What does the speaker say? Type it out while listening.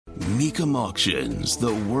Mecum Auctions,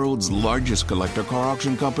 the world's largest collector car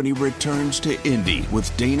auction company, returns to Indy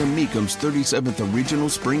with Dana Mecum's 37th Regional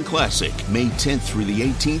Spring Classic, May 10th through the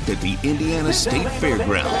 18th at the Indiana State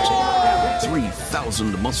Fairgrounds.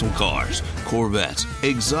 3,000 muscle cars, Corvettes,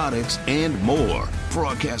 exotics, and more.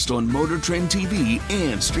 Broadcast on Motor Trend TV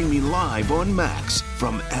and streaming live on Max.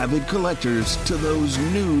 From avid collectors to those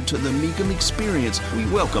new to the Mecum experience, we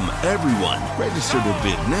welcome everyone. Register to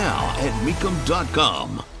bid now at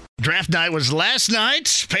Mecum.com. Draft night was last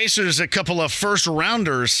night. Pacers, a couple of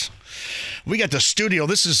first-rounders. We got the studio.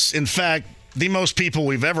 This is, in fact, the most people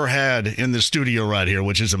we've ever had in the studio right here,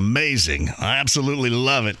 which is amazing. I absolutely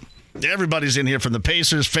love it. Everybody's in here from the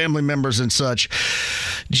Pacers, family members and such.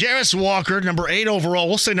 Jarace Walker, number 8 overall.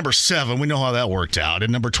 We'll say number 7. We know how that worked out.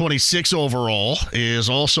 And number 26 overall is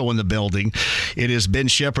also in the building. It is Ben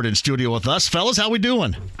Sheppard in studio with us. Fellas, how we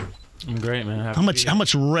doing? I'm great, man. How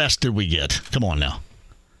much rest did we get? Come on now.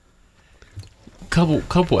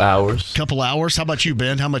 Couple hours. Couple hours? How about you,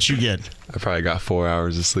 Ben? How much you get? I probably got 4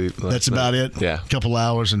 hours of sleep. That's about it? Yeah. Couple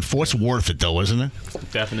hours and 4. It's worth it, though, isn't it?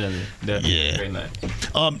 Definitely. Yeah. Great night.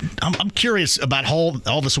 I'm curious about how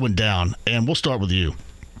all this went down, and we'll start with you.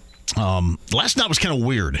 Last night was kind of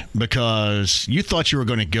weird because you thought you were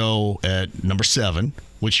going to go at number 7,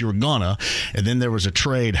 which you were gonna, and then there was a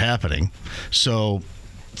trade happening. So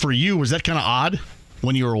for you, was that kind of odd?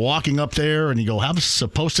 When you were walking up there and you go, I'm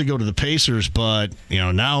supposed to go to the Pacers, but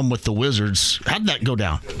now I'm with the Wizards. How did that go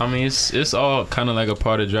down? I mean, it's all kind of like a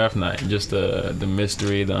part of draft night, just the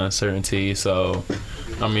mystery, the uncertainty. So,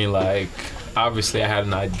 I mean, like, obviously I had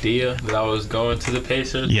an idea that I was going to the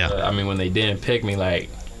Pacers. Yeah. But, I mean, when they didn't pick me, like,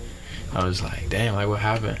 I was like, damn, like, what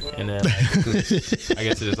happened? And then I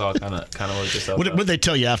guess it just all kind of worked itself out. What did they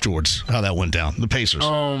tell you afterwards, how that went down, the Pacers?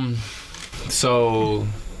 So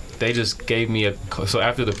they just gave me so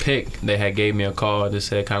after the pick, they had gave me a call. Just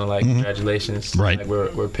said kind of like, congratulations, right? Like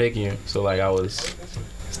we're picking you. So like I was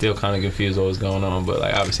still kind of confused what was going on, but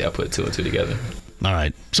like obviously I put 2 and 2 together. All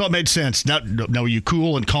right, so it made sense. Now were you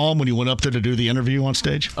cool and calm when you went up there to do the interview on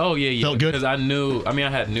stage? Oh yeah. Felt good because I knew. I mean,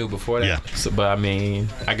 I had knew before that. Yeah. So, but I mean,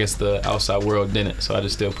 I guess the outside world didn't. So I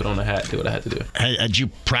just still put on the hat, do what I had to do. Had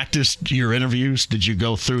you practiced your interviews? Did you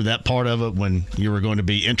go through that part of it when you were going to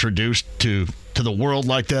be introduced to the world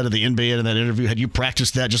like that, of the NBA in that interview? Had you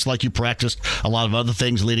practiced that just like you practiced a lot of other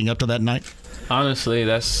things leading up to that night? Honestly,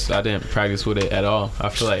 I didn't practice with it at all. I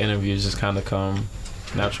feel like interviews just kind of come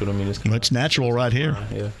natural to me. It's natural right here.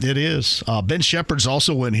 Yeah. It is. Ben Sheppard's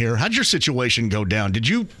also in here. How'd your situation go down? Did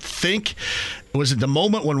you think, was it the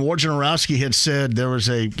moment when Jarace had said there was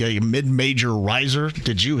a mid-major riser?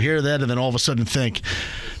 Did you hear that and then all of a sudden think,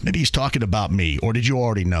 maybe he's talking about me, or did you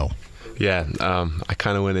already know? Yeah, I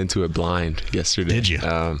kind of went into it blind yesterday. Did you?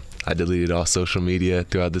 I deleted all social media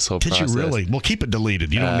throughout this whole process. Did you really? Well, keep it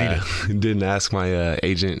deleted. You don't need it. Didn't ask my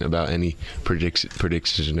agent about any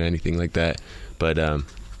predictions or anything like that. But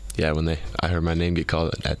yeah, when I heard my name get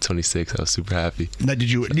called at 26, I was super happy. Now,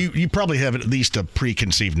 did you probably have at least a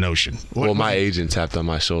preconceived notion? Well, my agent tapped on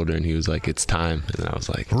my shoulder and he was like, "It's time," and I was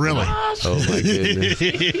like, "Really? Oh my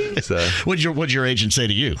goodness!" So, what'd your agent say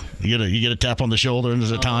to you? You get a tap on the shoulder and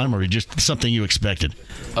is it time, or just something you expected?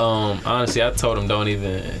 Honestly, I told him don't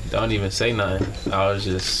even say nothing. I was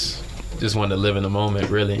just wanted to live in the moment,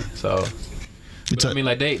 really. So, I mean,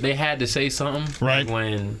 like they had to say something, right?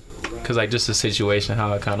 Like because like just the situation,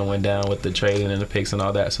 how it kind of went down with the trading and the picks and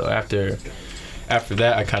all that. So after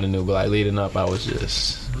that, I kind of knew, but like leading up, I was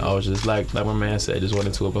just like my man said, just went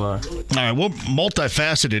into a blind. All right, well,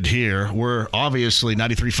 multifaceted here. We're obviously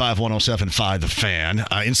 93.5, 107.5 The Fan.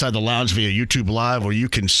 Inside the lounge via YouTube Live, where you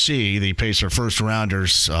can see the Pacer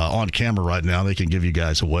first-rounders on camera right now. They can give you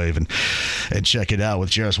guys a wave and check it out with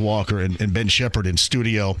Jarace Walker and Ben Sheppard in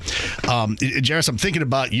studio. Jarace, I'm thinking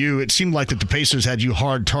about you. It seemed like that the Pacers had you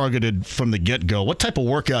hard targeted from the get-go. What type of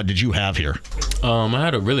workout did you have here? I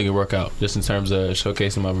had a really good workout, just in terms of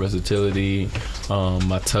showcasing my versatility,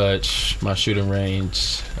 my touch, my shooting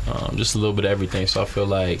range, just a little bit of everything. So I feel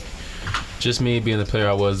like just me being the player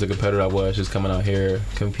I was, the competitor I was, just coming out here,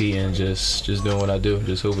 competing, just doing what I do,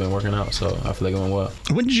 just hooping and working out. So I feel like it went well.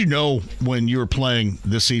 When did you know when you were playing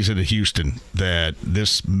this season at Houston that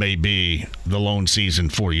this may be the lone season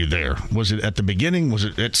for you there? Was it at the beginning? Was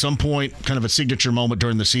it at some point kind of a signature moment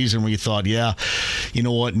during the season where you thought, yeah, you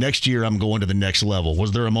know what, next year I'm going to the next level?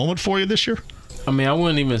 Was there a moment for you this year? I mean, I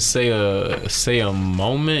wouldn't even say a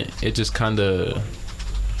moment. It just kind of,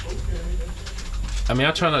 I mean,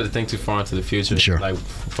 I try not to think too far into the future. Sure. Like,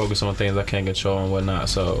 focus on things I can't control and whatnot.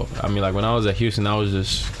 So, I mean, like, when I was at Houston, I was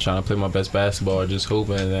just trying to play my best basketball, just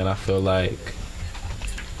hooping. And then I feel like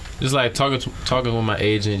just like talking with my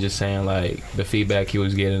agent, just saying like the feedback he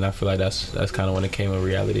was getting. I feel like that's kind of when it came a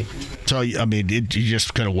reality. So I mean, you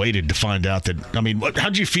just kind of waited to find out that. I mean,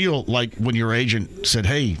 how'd you feel like when your agent said,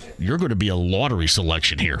 "Hey, you're going to be a lottery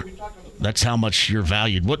selection here"? That's how much you're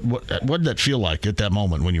valued. What did that feel like at that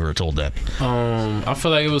moment when you were told that? I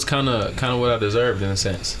feel like it was kind of what I deserved in a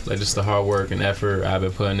sense. Like just the hard work and effort I've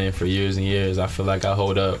been putting in for years and years. I feel like I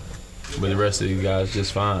hold up with the rest of you guys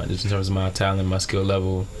just fine, just in terms of my talent, my skill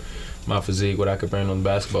level, my physique, what I could bring on the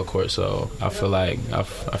basketball court. So I feel like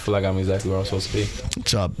I'm exactly where I'm supposed to be.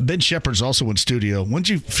 So Ben Sheppard's also in studio. When did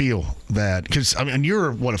you feel that? Because I mean,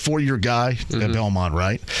 you're a 4-year guy at Belmont,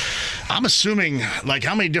 right? I'm assuming, like,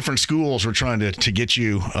 how many different schools were trying to get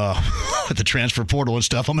you at the transfer portal and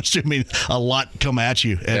stuff? I'm assuming a lot come at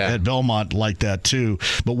you at Belmont like that too.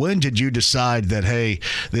 But when did you decide that, hey,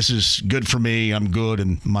 this is good for me, I'm good,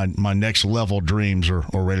 and my next level dreams are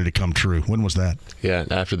ready to come true? When was that? Yeah,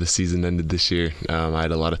 after the season ended this year, I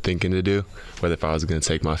had a lot of thinking to do, whether if I was going to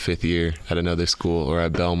take my 5th year at another school or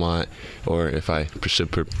at Belmont, or if I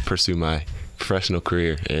should pursue my professional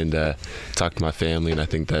career, and talk to my family, and I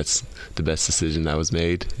think that's the best decision that was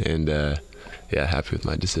made, and happy with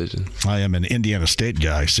my decision. I am an Indiana State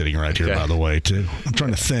guy sitting right here, by the way, too. I'm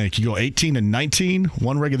trying to think. You go 18-19,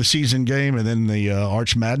 one regular season game, and then the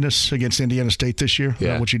Arch Madness against Indiana State this year. Is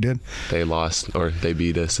that what you did? They lost, or they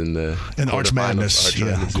beat us in the Arch Madness.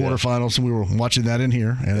 Quarterfinals, and we were watching that in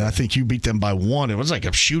here, and I think you beat them by 1. It was like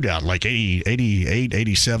a shootout, like 88,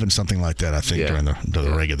 87, something like that, I think, during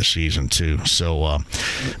the regular season, too. So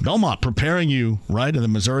Belmont preparing you, right, in the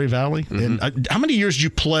Missouri Valley. And how many years did you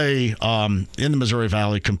play in the Missouri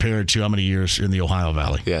Valley compared to how many years in the Ohio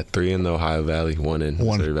Valley? Yeah, 3 in the Ohio Valley, 1 in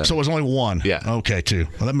Missouri Valley. So it was only 1? Yeah. Okay, 2.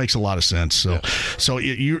 Well, that makes a lot of sense. So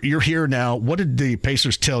you're here now. What did the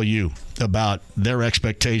Pacers tell you about their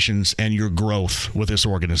expectations and your growth with this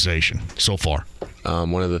organization so far?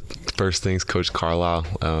 One of the first things Coach Carlisle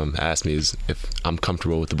asked me is if I'm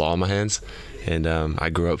comfortable with the ball in my hands. And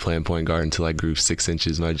I grew up playing point guard until I grew 6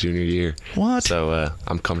 inches my junior year. What? So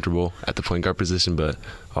I'm comfortable at the point guard position, but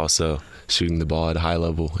also shooting the ball at a high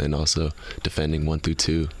level and also defending 1 through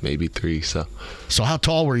 2, maybe 3. So how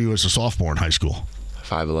tall were you as a sophomore in high school?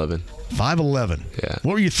 5'11". 5'11". Yeah.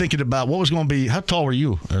 What were you thinking about? What was going to be? How tall were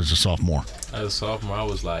you as a sophomore? As a sophomore, I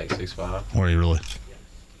was like 6'5". Were you really?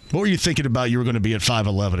 What were you thinking about? You were going to be at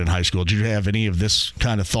 5'11" in high school. Did you have any of this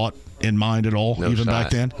kind of thought in mind at all, even back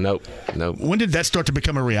then? Nope. When did that start to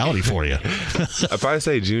become a reality for you? I'd probably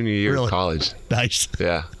say junior year of college. Nice.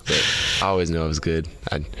 Yeah, but I always knew I was good.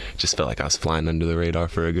 I just felt like I was flying under the radar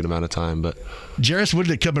for a good amount of time. But Jarace, when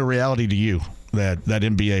did it become a reality to you that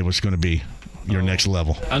NBA was going to be your next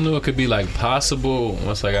level? I knew it could be like possible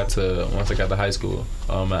once I got to high school.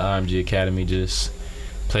 At IMG Academy, just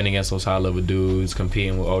playing against those high level dudes,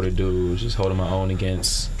 competing with older dudes, just holding my own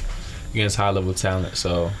against high level talent.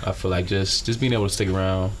 So I feel like just being able to stick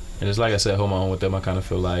around and just, like I said, hold my own with them, I kind of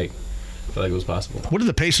feel like it was possible. What did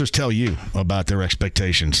the Pacers tell you about their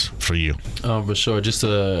expectations for you? For sure, just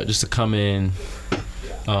to come in,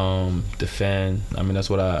 defend. I mean, that's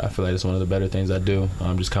what I feel like it's one of the better things I do.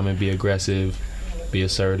 Just come in, be aggressive, be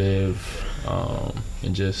assertive,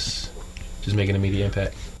 and just make an immediate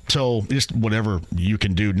impact. So just whatever you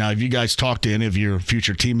can do. Now, have you guys talked to any of your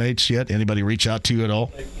future teammates yet? Anybody reach out to you at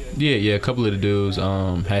all? Yeah. A couple of the dudes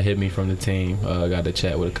had hit me from the team. Got to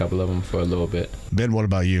chat with a couple of them for a little bit. Ben, what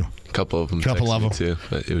about you? A couple of them too.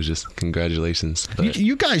 But it was just congratulations. But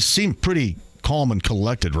you guys seem pretty calm and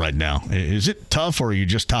collected right now. Is it tough, or are you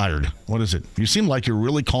just tired? What is it? You seem like you're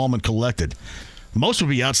really calm and collected. Most would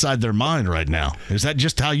be outside their mind right now. Is that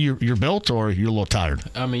just how you're built, or you're a little tired?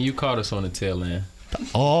 I mean, you caught us on the tail end.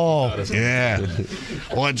 Oh, yeah.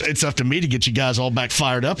 Well, it's up to me to get you guys all back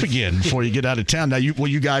fired up again before you get out of town. Now, will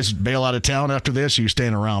you guys bail out of town after this, or are you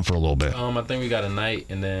staying around for a little bit? I think we got a night,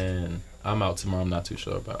 and then I'm out tomorrow. I'm not too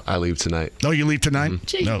sure about. I leave tonight. Oh, you leave tonight?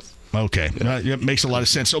 Mm-hmm. No. Okay. It makes a lot of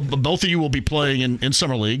sense. So both of you will be playing in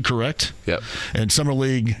Summer League, correct? Yep. And Summer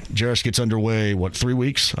League, Jarace gets underway, 3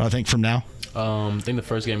 weeks, I think, from now? I think the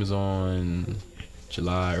first game is on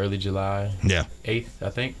early July. Yeah. 8th, I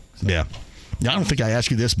think. So. Yeah. Now, I don't think I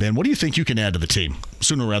asked you this, Ben. What do you think you can add to the team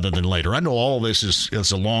sooner rather than later? I know all of this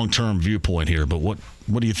is a long-term viewpoint here, but what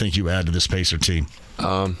do you think you add to this Pacer team?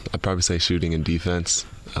 I'd probably say shooting and defense,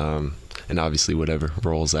 and obviously whatever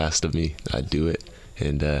role is asked of me, I'd do it,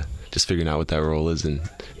 and just figuring out what that role is and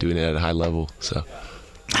doing it at a high level. So,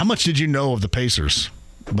 how much did you know of the Pacers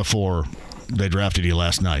before they drafted you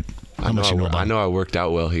last night? I know I worked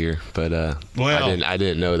out well here, but Well, I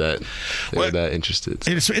didn't know that they were that interested.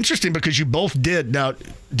 It's interesting because you both did. Now,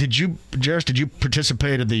 Jarace, did you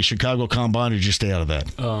participate in the Chicago Combine, or did you stay out of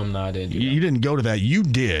that? No, I didn't. You didn't go to that. You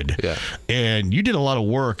did. Yeah. And you did a lot of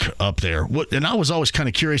work up there. And I was always kind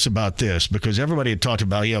of curious about this because everybody had talked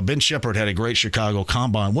about, Ben Sheppard had a great Chicago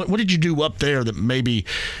Combine. What did you do up there that maybe,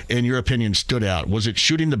 in your opinion, stood out? Was it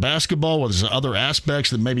shooting the basketball? Was there other aspects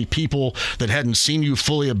that maybe people that hadn't seen you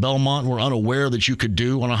fully at Belmont were unaware that you could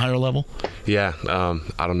do on a higher level? Yeah,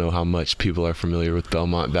 I don't know how much people are familiar with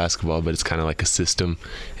Belmont basketball, but it's kind of like a system,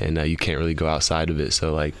 and you can't really go outside of it.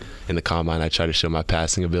 So, like, in the Combine, I try to show my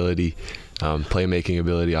passing ability, playmaking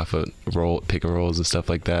ability off of pick and rolls and stuff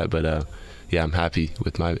like that. But, yeah, I'm happy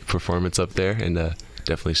with my performance up there, and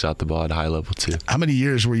definitely shot the ball at a high level, too. How many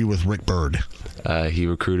years were you with Rick Byrd? He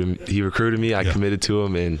recruited me. I committed to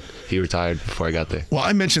him, and he retired before I got there. Well,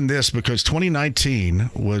 I mentioned this because 2019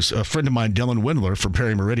 was a friend of mine, Dylan Windler from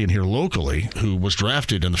Perry Meridian here locally, who was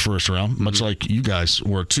drafted in the first round, much like you guys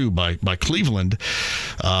were too by Cleveland.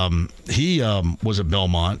 He was at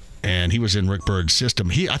Belmont, and he was in Rick Byrd's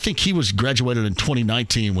system. I think he was graduated in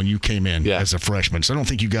 2019 when you came in as a freshman. So I don't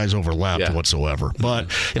think you guys overlapped whatsoever.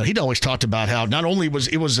 But he'd always talked about how not only was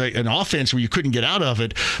an offense where you couldn't get out of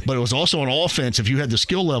it, but it was also an offense. If you had the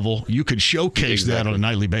skill level, you could showcase that on a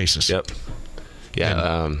nightly basis. Yep.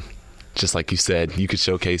 Yeah. Just like you said, you could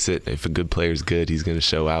showcase it. If a good player's good, he's going to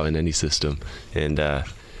show out in any system. And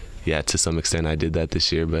to some extent, I did that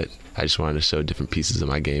this year, but I just wanted to show different pieces of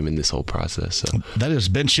my game in this whole process. So. That is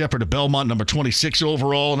Ben Sheppard of Belmont, number 26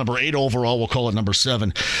 overall, number 8 overall. We'll call it number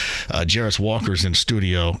 7. Jarace Walker's in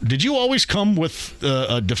studio. Did you always come with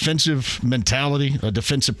a defensive mentality, a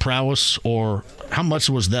defensive prowess, or how much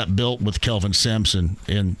was that built with Kelvin Sampson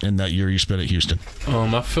in that year you spent at Houston?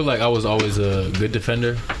 I feel like I was always a good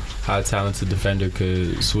defender, high talented defender,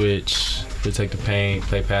 could switch, protect the paint,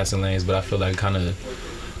 play passing lanes, but I feel like kind of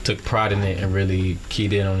took pride in it and really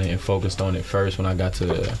keyed in on it and focused on it first when I got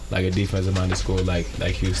to like a defensive-minded school like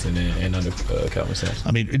Houston and under Kelvin Sampson.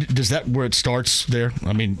 I mean, does that where it starts there?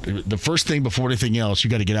 I mean, the first thing before anything else, you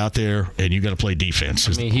got to get out there and you got to play defense.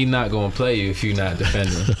 I mean, he's not going to play you if you're not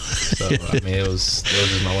defending. So I mean, it was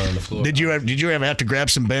just my way on the floor. Did you ever have to grab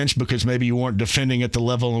some bench because maybe you weren't defending at the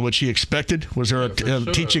level in which he expected? Was there a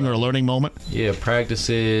teaching or a learning moment? Yeah,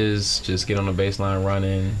 practices, just get on the baseline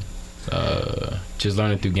running. Just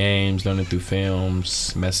learning through games, learning through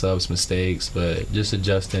films, mess ups, mistakes, but just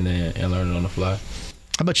adjusting and learning on the fly.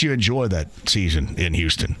 How about you enjoy that season in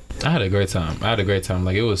Houston? I had a great time.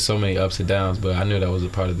 Like, it was so many ups and downs, but I knew that was a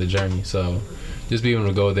part of the journey. So just being able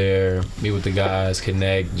to go there, meet with the guys,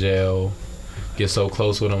 connect, gel, get so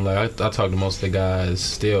close with them. Like, I talk to most of the guys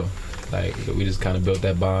still. Like, we just kind of built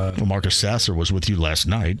that bond. Well, Marcus Sasser was with you last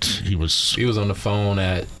night. He was on the phone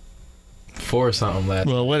at 4 or something last.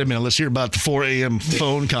 Well, wait a minute. Let's hear about the 4 a.m.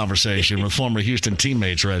 phone conversation with former Houston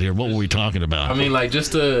teammates right here. What were we talking about? I mean, like,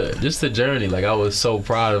 just the journey. Like, I was so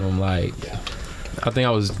proud of him. Like, I think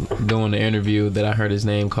I was doing the interview that I heard his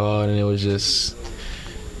name called, and it was just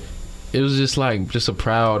like just a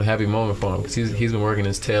proud, happy moment for him because he's been working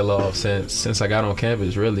his tail off since I got on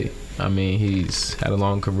campus. Really, I mean, he's had a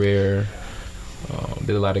long career.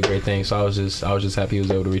 Did a lot of great things, so I was just happy he was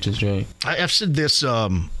able to reach his dream. I've said this a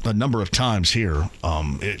number of times here.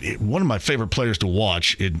 One of my favorite players to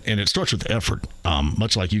watch, and it starts with effort,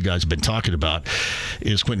 much like you guys have been talking about,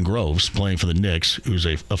 is Quentin Groves playing for the Knicks, who's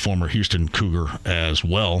a former Houston Cougar as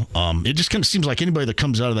well. It just kind of seems like anybody that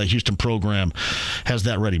comes out of that Houston program has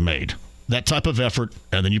that ready-made. That type of effort,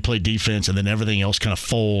 and then you play defense, and then everything else kind of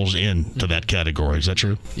falls into that category. Is that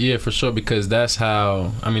true? Yeah, for sure, because that's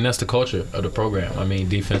the culture of the program. I mean,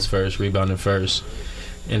 defense first, rebounding first,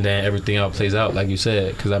 and then everything else plays out, like you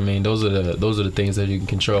said. Because, I mean, those are the things that you can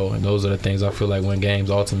control, and those are the things I feel like win games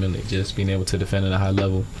ultimately, just being able to defend at a high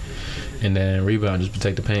level, and then rebound, just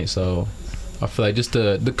protect the paint. So I feel like just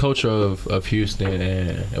the culture of Houston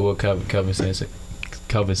and what Kelvin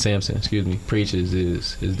Sampson, preaches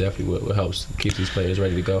is definitely what helps keep these players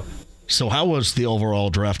ready to go. So how was the overall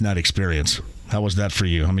draft night experience? How was that for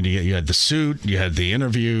you? I mean, you had the suit, you had the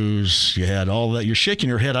interviews, you had all that. You're shaking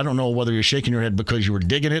your head. I don't know whether you're shaking your head because you were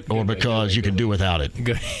digging it or because you could do without it.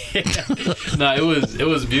 No, it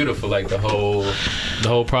was beautiful. Like the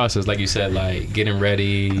whole process, like you said, like getting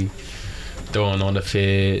ready, throwing on the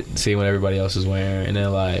fit, seeing what everybody else is wearing, and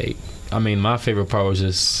then like, I mean, my favorite part was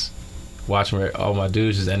just watching where all my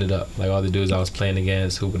dudes just ended up. Like all the dudes I was playing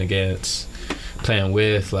against, hooping against, playing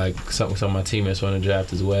with, like some of my teammates were in the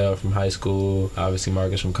draft as well from high school, obviously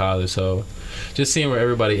Marcus from college. So just seeing where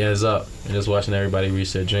everybody ends up and just watching everybody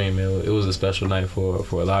reach their dream, it was a special night for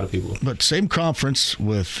a lot of people. But same conference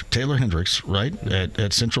with Taylor Hendricks, right,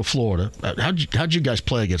 at Central Florida. How'd you guys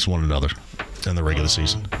play against one another in the regular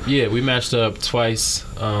season? Yeah, we matched up twice.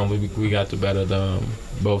 We got the better of them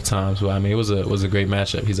both times. But I mean, it was a great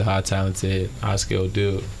matchup. He's a high talented, high skilled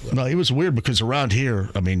dude. No, it was weird because around here,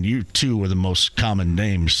 I mean, you two were the most common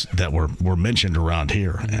names that were mentioned around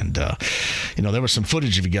here, and there was some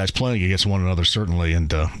footage of you guys playing against one another certainly,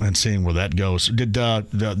 and seeing where that goes. Did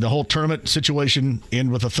the whole tournament situation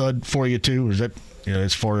end with a thud for you too? Or is that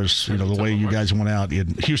as far as the way you guys went out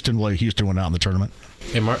in Houston, the way Houston went out in the tournament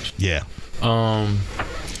in March? Yeah.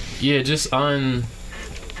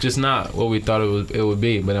 Just not what we thought it would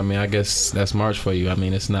be. But I mean, I guess that's March for you. I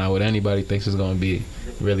mean, it's not what anybody thinks it's going to be,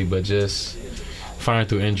 really. But just firing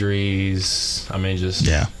through injuries. I mean, just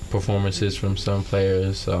performances from some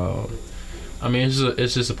players. I mean,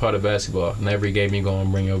 it's just a part of basketball. And every game you go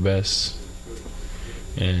and bring your best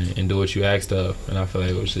and do what you asked of. And I feel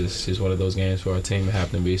like it was just one of those games for our team. It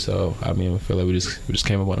happened to be. So I mean, I feel like we just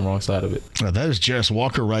came up on the wrong side of it. That is Jarace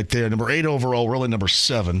Walker right there. Number 8 overall, really number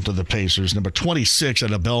 7 to the Pacers. Number 26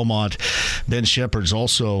 out of Belmont, Ben Sheppard's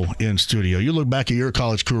also in studio. You look back at your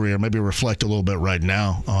college career, maybe reflect a little bit right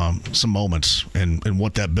now, some moments and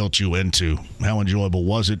what that built you into. How enjoyable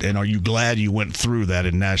was it? And are you glad you went through that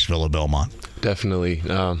in Nashville at Belmont? Definitely.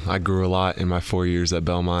 I grew a lot in my 4 years at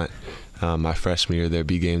Belmont. My freshman year, there'd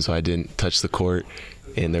be games where I didn't touch the court,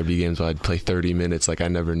 and there'd be games where I'd play 30 minutes. Like I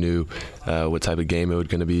never knew what type of game it was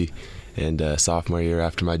going to be. And sophomore year,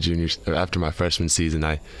 after my freshman season,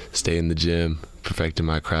 I stayed in the gym, perfected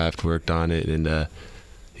my craft, worked on it, and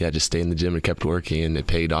just stayed in the gym and kept working. And it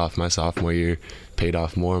paid off my sophomore year, paid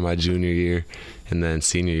off more my junior year, and then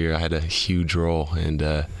senior year I had a huge role, and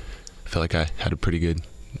I felt like I had a pretty good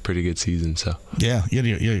season. So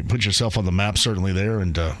you put yourself on the map certainly there,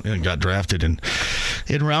 and got drafted in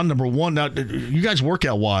round number 1. Now, you guys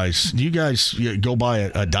workout wise, do you guys go by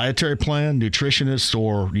a dietary plan, nutritionist,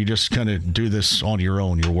 or you just kind of do this on your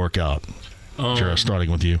own, your workout? Jarace,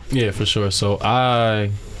 starting with you. Yeah, for sure. So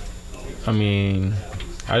I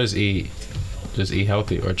just eat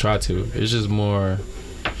healthy, or try to. It's just more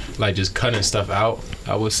like just cutting stuff out.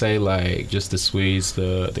 I would say, like, just the sweets,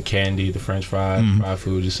 the candy, the French fries, fried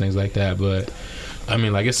food, just things like that. But I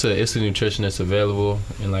mean, like, it's a nutritionist available,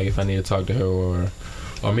 and like if I need to talk to her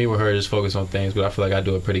or meet with her, just focus on things. But I feel like I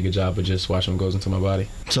do a pretty good job of just watching what goes into my body.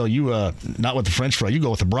 So you not with the French fry, you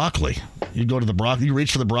go with the broccoli. You go to the broccoli. You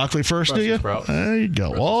reach for the broccoli first, do you? Sprouts. There you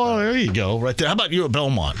go. There you go. Right there. How about you at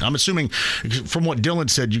Belmont? I'm assuming, from what Dylan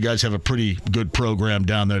said, you guys have a pretty good program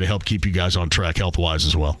down there to help keep you guys on track health-wise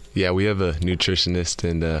as well. Yeah, we have a nutritionist,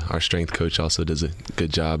 and our strength coach also does a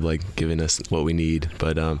good job, like, giving us what we need.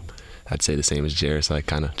 But I'd say the same as Jarace. I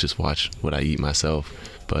kind of just watch what I eat myself.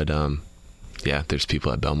 But there's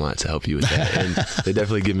people at Belmont to help you with that, and they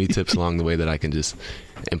definitely give me tips along the way that I can just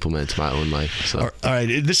implement to my own life. So, all right,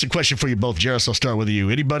 this is a question for you both. Jarace, I'll start with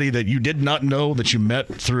you. Anybody that you did not know that you met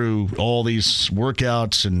through all these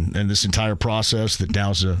workouts and this entire process that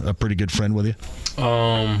now's a pretty good friend with you?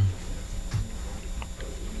 I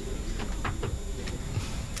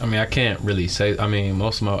mean, I can't really say. I mean,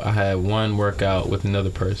 I had one workout with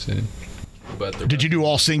another person. But did you do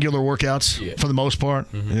all singular workouts for the most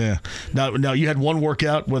part? Mm-hmm. Yeah. Now you had one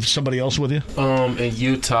workout with somebody else with you? In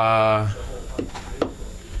Utah,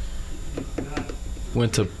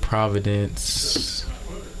 went to Providence.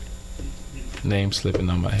 Name slipping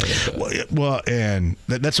on my head. Well, and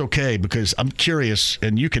that's okay, because I'm curious,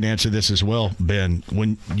 and you can answer this as well, Ben.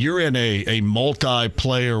 When you're in a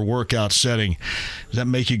multiplayer workout setting, does that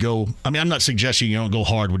make you go? I mean, I'm not suggesting you don't go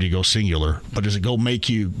hard when you go singular, but does it make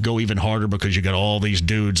you go even harder because you got all these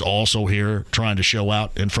dudes also here trying to show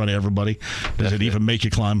out in front of everybody? Does it even make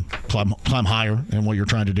you climb higher in what you're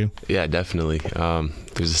trying to do? Yeah, definitely.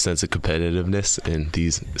 There's a sense of competitiveness in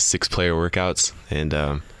these 6-player workouts,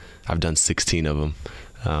 and I've done 16 of them.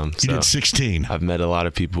 You did 16. I've met a lot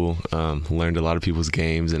of people, learned a lot of people's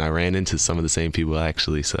games, and I ran into some of the same people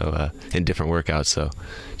actually. So in different workouts. So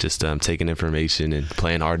just taking information and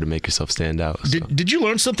playing hard to make yourself stand out. So. Did you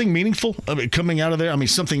learn something meaningful coming out of there? I mean,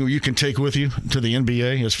 something you can take with you to the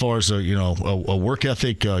NBA as far as a work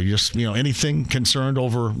ethic, anything concerned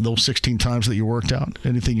over those 16 times that you worked out?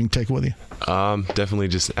 Anything you can take with you? Definitely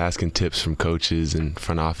just asking tips from coaches and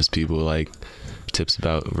front office people, like tips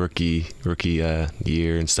about rookie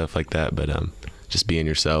year and stuff like that, but just being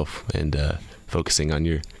yourself and focusing on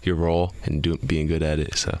your role and being good at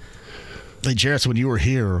it. So Hey, Jarace, when you were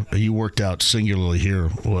here, you worked out singularly here.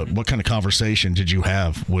 What kind of conversation did you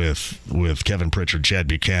have with Kevin Pritchard, Chad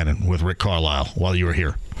Buchanan, with Rick Carlisle while you were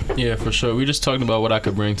here? Yeah, for sure. We just talked about what I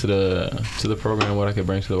could bring to the program, what I could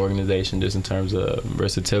bring to the organization, just in terms of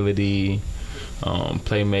versatility,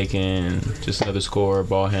 playmaking, just another scorer,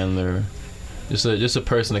 ball handler, just a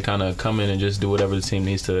person to kind of come in and just do whatever the team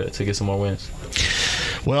needs to get some more wins.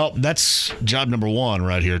 Well, that's job number one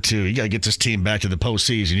right here, too. You got to get this team back to the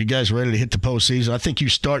postseason. You guys ready to hit the postseason? I think you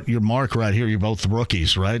start your mark right here. You're both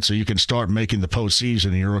rookies, right? So you can start making the postseason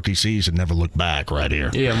in your rookie season, never look back right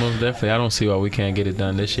here. Yeah, most definitely. I don't see why we can't get it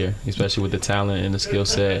done this year, especially with the talent and the skill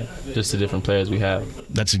set, just the different players we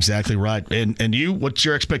have. That's exactly right. And you, what's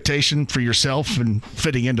your expectation for yourself and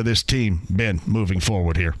fitting into this team, Ben, moving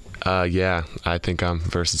forward here? Yeah, I think I'm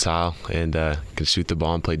versatile and can shoot the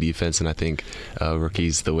ball and play defense. And I think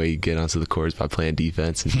rookies, the way you get onto the court is by playing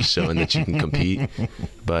defense and just showing that you can compete.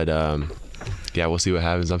 But, yeah, we'll see what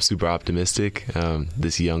happens. I'm super optimistic.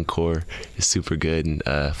 This young core is super good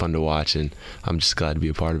and fun to watch, and I'm just glad to be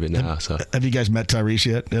a part of it now. So, have you guys met Tyrese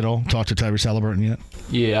yet at all? Talked to Tyrese Halliburton yet?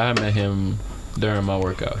 Yeah, I met him during my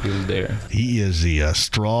workout. He was there. He is the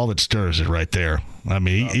straw that stirs it right there. I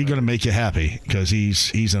mean, he's going to make you happy because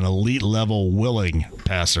he's an elite level willing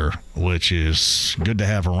passer, which is good to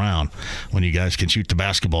have around when you guys can shoot the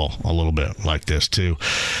basketball a little bit like this too.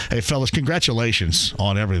 Hey, fellas, congratulations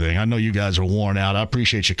on everything. I know you guys are worn out. I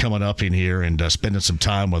appreciate you coming up in here and spending some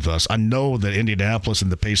time with us. I know that Indianapolis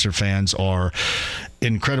and the Pacer fans are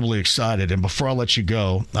incredibly excited. And before I let you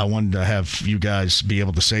go, I wanted to have you guys be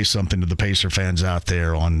able to say something to the Pacer fans out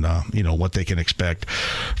there on, what they can expect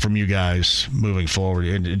from you guys moving forward.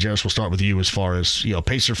 And Jarace, we'll start with you as far as,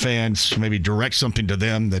 Pacer fans, maybe direct something to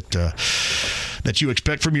them that you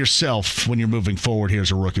expect from yourself when you're moving forward here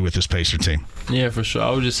as a rookie with this Pacer team. Yeah, for sure. I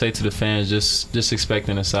would just say to the fans, just expect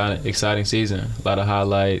an exciting season. A lot of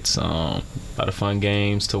highlights, a lot of fun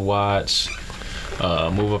games to watch.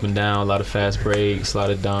 Move up and down, a lot of fast breaks, a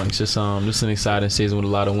lot of dunks. Just an exciting season with a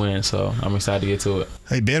lot of wins. So I'm excited to get to it.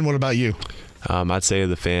 Hey, Ben, what about you? I'd say to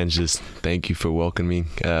the fans, just thank you for welcoming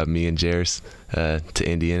me and Jarace to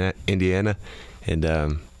Indiana,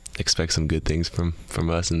 and expect some good things from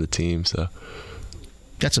us and the team. So.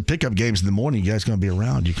 Got some pickup games in the morning. You guys going to be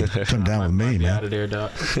around. You can come down with me, man. Out of there,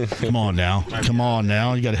 Doc. Come on now.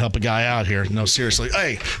 You got to help a guy out here. No, seriously.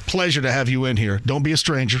 Hey, pleasure to have you in here. Don't be a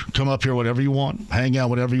stranger. Come up here whatever you want. Hang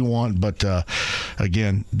out whatever you want. But,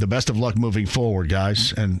 again, the best of luck moving forward,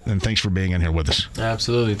 guys. And thanks for being in here with us.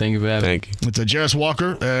 Absolutely. Thank you for having me. Thank you. It's Jarace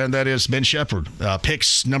Walker, and that is Ben Sheppard.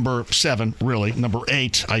 Picks number 7, really. Number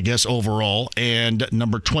 8, I guess, overall. And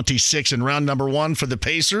number 26 in round number 1 for the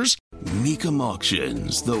Pacers. Mecum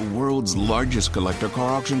Auctions, the world's largest collector car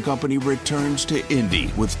auction company, returns to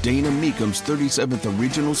Indy with Dana Mecum's 37th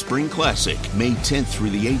Original Spring Classic, May 10th through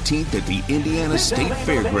the 18th at the Indiana State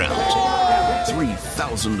Fairgrounds.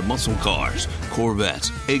 3,000 muscle cars,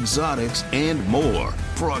 Corvettes, exotics, and more.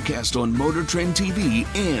 Broadcast on Motor Trend TV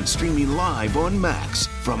and streaming live on Max.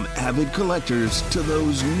 From avid collectors to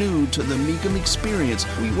those new to the Mecum experience,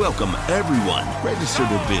 we welcome everyone. Register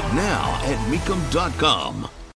to bid now at Mecum.com.